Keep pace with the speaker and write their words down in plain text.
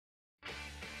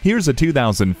Here's a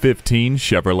 2015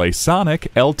 Chevrolet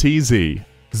Sonic LTZ.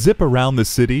 Zip around the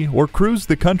city or cruise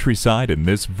the countryside in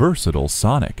this versatile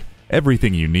Sonic.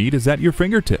 Everything you need is at your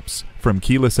fingertips. From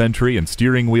keyless entry and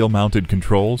steering wheel mounted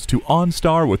controls to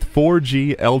OnStar with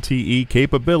 4G LTE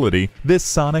capability, this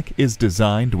Sonic is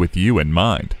designed with you in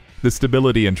mind. The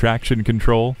stability and traction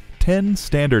control, 10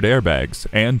 standard airbags,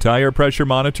 and tire pressure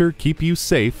monitor keep you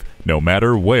safe no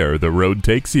matter where the road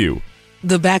takes you.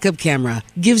 The backup camera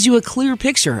gives you a clear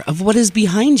picture of what is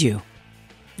behind you.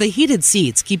 The heated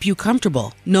seats keep you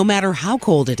comfortable no matter how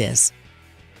cold it is.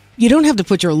 You don't have to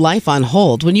put your life on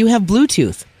hold when you have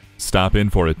Bluetooth. Stop in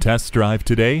for a test drive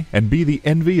today and be the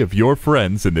envy of your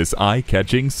friends in this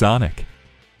eye-catching Sonic.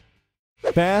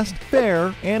 Fast,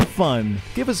 fair, and fun.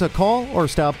 Give us a call or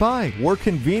stop by. We're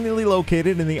conveniently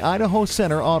located in the Idaho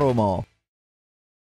Center Auto Mall.